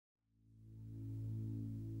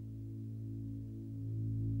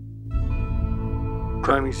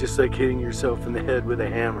Climbing's just like hitting yourself in the head with a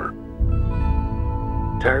hammer.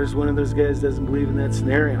 Tyler's one of those guys that doesn't believe in that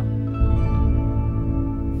scenario.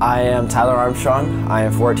 I am Tyler Armstrong. I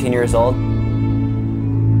am 14 years old.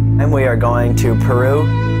 And we are going to Peru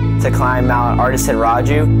to climb Mount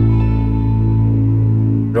Artesonraju.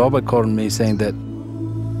 Robert called me saying that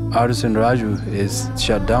Artesonraju is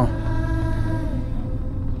shut down.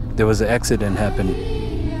 There was an accident happened.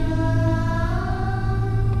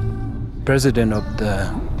 President of the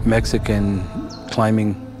Mexican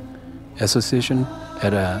Climbing Association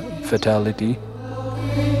had a fatality.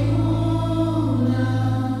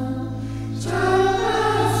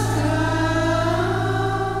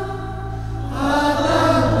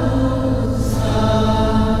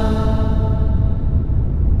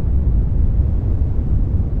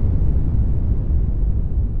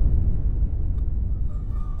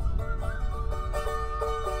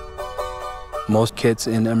 Most kids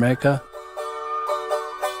in America,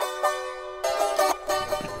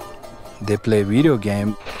 they play video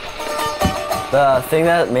game. The thing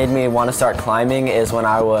that made me want to start climbing is when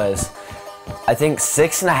I was, I think,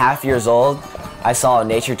 6.5 years old. I saw a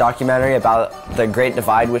nature documentary about the Great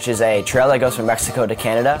Divide, which is a trail that goes from Mexico to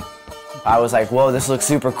Canada. I was like, whoa, this looks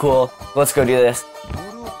super cool. Let's go do this.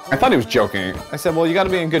 I thought he was joking. I said, well, you got to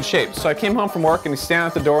be in good shape. So I came home from work and he's standing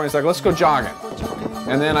at the door and he's like, let's go jogging.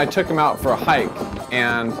 And then I took him out for a hike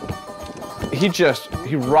and he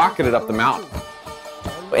rocketed up the mountain.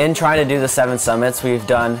 In trying to do the 7 summits, we've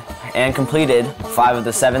done and completed 5 of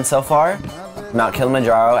the 7 so far. Mount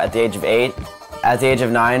Kilimanjaro at the age of 8. At the age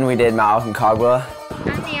of 9, we did Mount Aconcagua.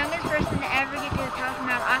 I'm the youngest person to ever get to the top of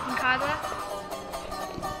Mount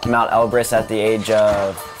Aconcagua. Mount Elbrus at the age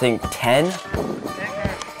of, I think, 10. We're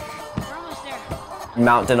almost there.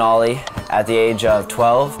 Mount Denali at the age of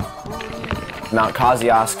 12. Mount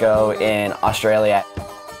Kosciuszko in Australia.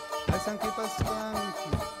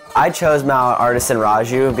 I chose Mount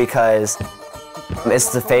Artesonraju because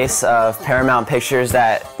it's the face of Paramount Pictures,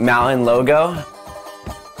 that mountain logo.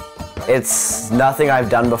 It's nothing I've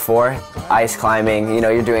done before. Ice climbing, you know,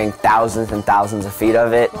 you're doing thousands and thousands of feet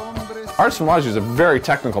of it. Artesonraju is a very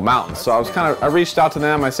technical mountain, so I reached out to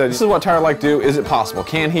them. I said, this is what Tyler like to do. Is it possible?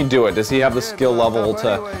 Can he do it? Does he have the skill level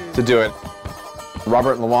to do it?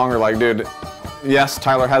 Robert and Luong are like, dude, yes,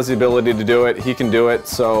 Tyler has the ability to do it. He can do it,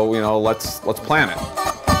 so, you know, let's plan it.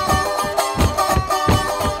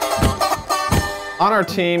 On our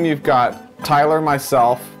team, you've got Tyler,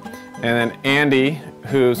 myself, and then Andy,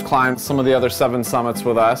 who's climbed some of the other 7 summits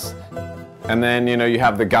with us. And then, you know, you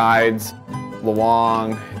have the guides,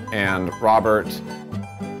 Luong and Robert.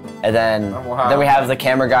 And then we have the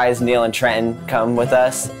camera guys, Neal and Trenton, come with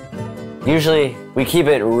us. Usually, we keep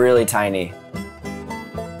it really tiny.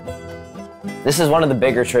 This is one of the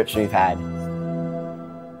bigger trips we've had.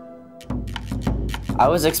 I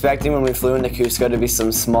was expecting when we flew into Cusco to be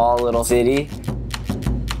some small little city.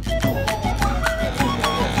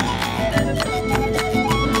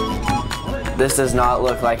 This does not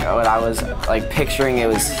look like what I was picturing. It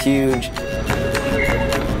was huge.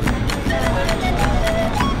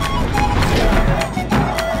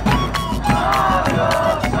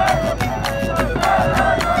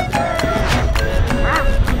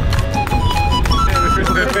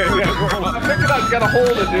 You gotta hold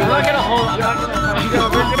it, dude. I'm not gonna hold it. You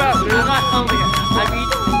gotta pick it up, dude. I'm not holding it.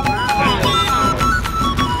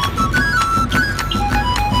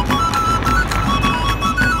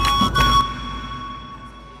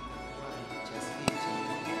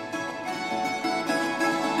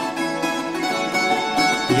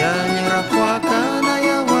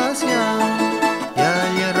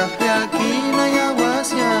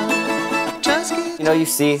 You know, you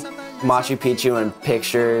see Machu Picchu in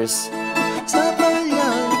pictures.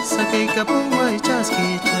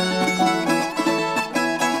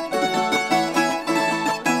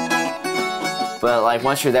 But like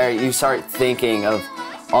once you're there, you start thinking of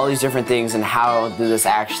all these different things and how did this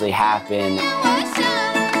actually happen.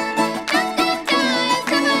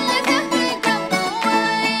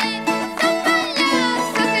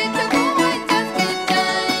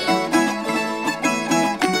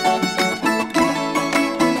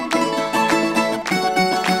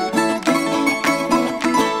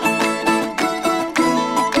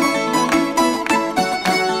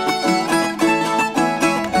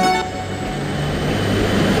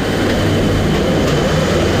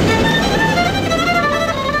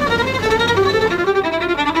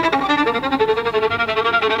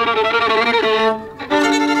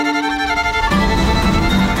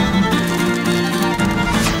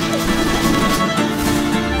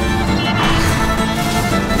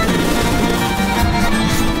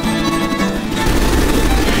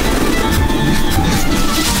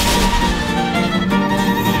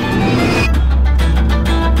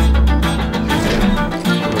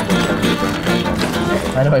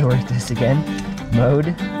 probably worth this again.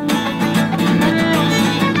 Mode.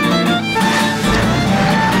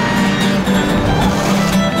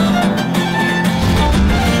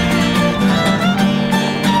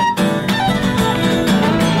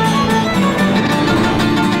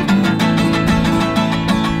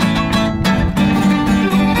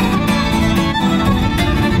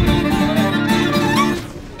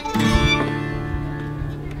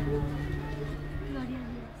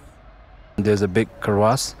 There's a big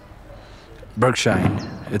crevasse, Berkshire.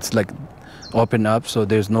 It's like open up, so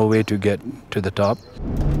there's no way to get to the top.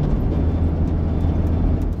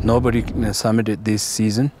 Nobody summited this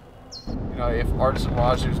season. You know, if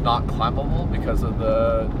Artesonraju is not climbable because of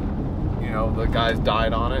the, you know, the guys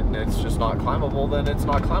died on it and it's just not climbable, then it's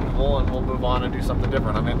not climbable and we'll move on and do something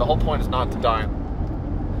different. I mean, the whole point is not to die.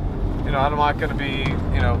 You know, I'm not going to be,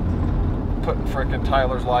 you know, putting frickin'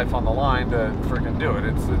 Tyler's life on the line to frickin' do it.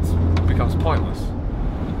 It becomes pointless.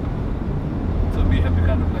 So we have to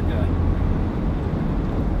kind of like a,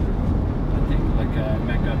 I think like a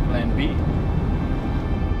mega plan B.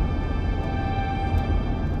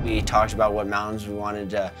 We talked about what mountains we wanted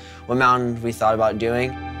to, what mountain we thought about doing.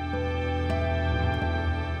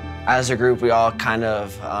 As a group, we all kind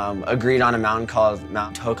of agreed on a mountain called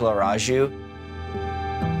Mount Tocllaraju.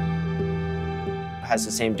 Has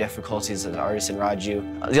the same difficulties as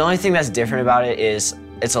Artesonraju. The only thing that's different about it is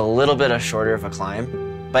it's a little bit shorter of a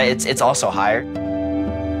climb, but it's also higher.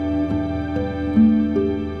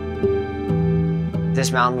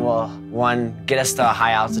 This mountain will, one, get us to a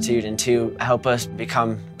high altitude, and two, help us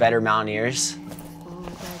become better mountaineers.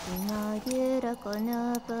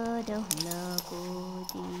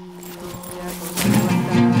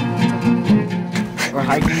 We're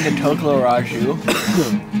hiking to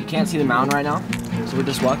Tocllaraju. You can't see the mountain right now, so we're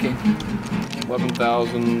just walking.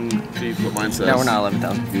 11,000 feet, what mine says. No, we're not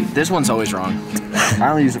 11,000 feet. This one's always wrong. I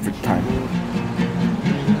only use it for time.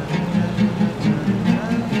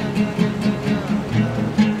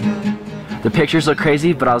 The pictures look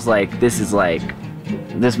crazy, but I was like, this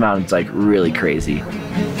mountain's like really crazy.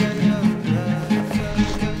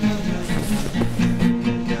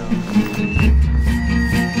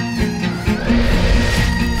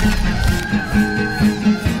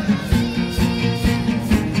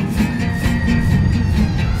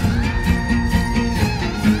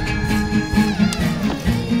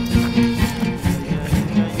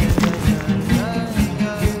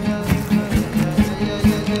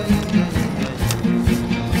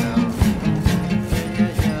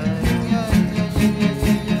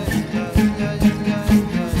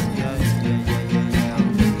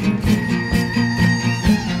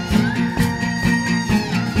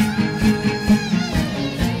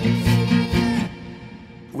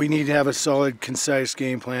 We need to have a solid, concise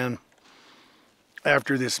game plan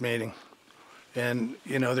after this meeting. And,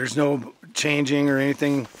 you know, there's no changing or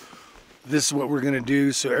anything. This is what we're going to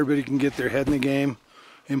do so everybody can get their head in the game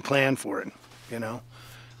and plan for it, you know.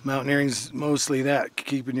 Mountaineering's mostly that,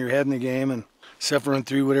 keeping your head in the game and suffering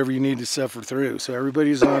through whatever you need to suffer through. So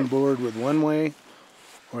everybody's on board with one way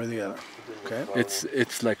or the other, okay?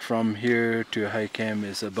 It's like from here to high camp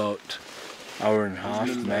is about hour and a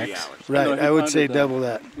half max. Right, I would say double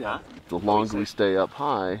that. Yeah. The longer we stay up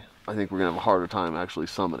high, I think we're gonna have a harder time actually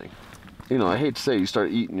summiting. You know, I hate to say, you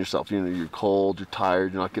start eating yourself. You know, you're cold, you're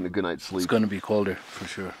tired, you're not getting a good night's sleep. It's gonna be colder for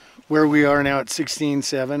sure. Where we are now at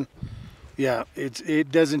 16.7, yeah,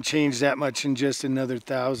 it doesn't change that much in just another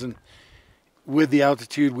 1,000 with the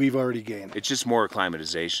altitude we've already gained. It's just more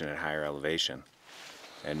acclimatization at higher elevation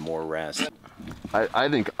and more rest. I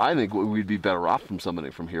think we'd be better off from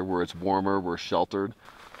summiting from here, where it's warmer, we're sheltered.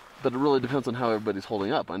 But it really depends on how everybody's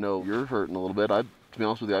holding up. I know you're hurting a little bit. To be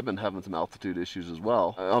honest with you, I've been having some altitude issues as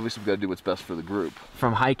well. Obviously, we've got to do what's best for the group.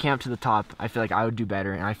 From high camp to the top, I feel like I would do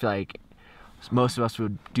better, and I feel like most of us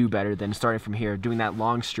would do better than starting from here, doing that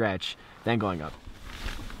long stretch, then going up.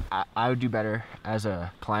 I would do better as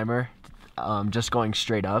a climber, just going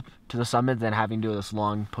straight up to the summit than having to do this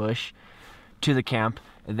long push to the camp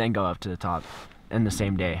and then go up to the top in the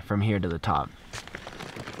same day from here to the top.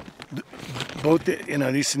 Both, you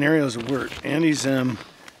know, these scenarios have worked. Andy's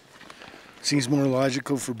seems more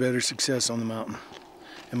logical for better success on the mountain,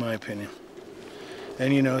 in my opinion.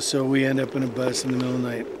 And you know, so we end up in a bus in the middle of the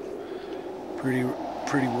night. Pretty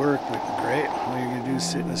work, but great. All you're gonna do is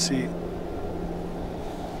sit in a seat.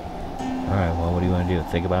 All right. Well, what do you want to do?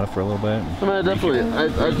 Think about it for a little bit. I mean, definitely.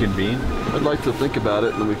 Reconvene. I'd like to think about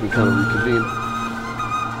it, and then we can kind of reconvene.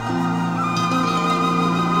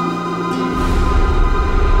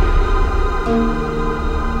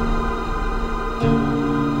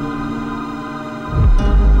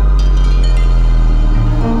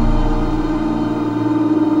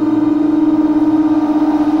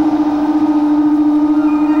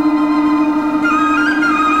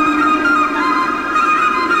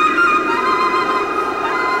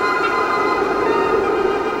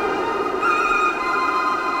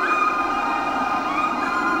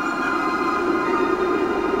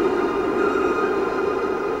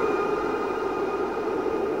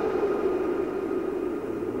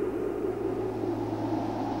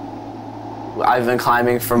 I've been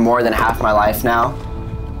climbing for more than half my life now.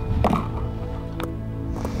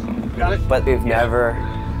 Got it? But we've never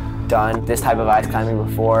done this type of ice climbing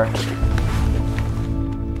before.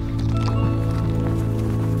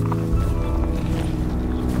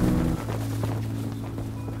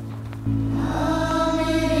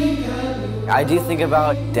 I do think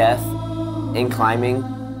about death in climbing.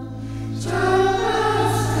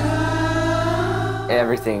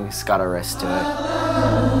 Everything's got a risk to it.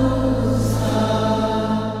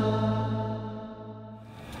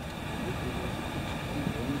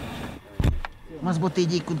 Mas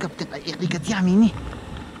botei kun kapten ikat yami ni.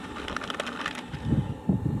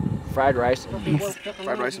 Fried rice.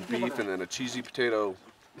 Fried rice and beef, and then a cheesy potato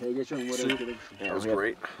soup. That was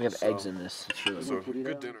great. We have eggs in this. It's really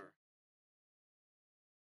good dinner.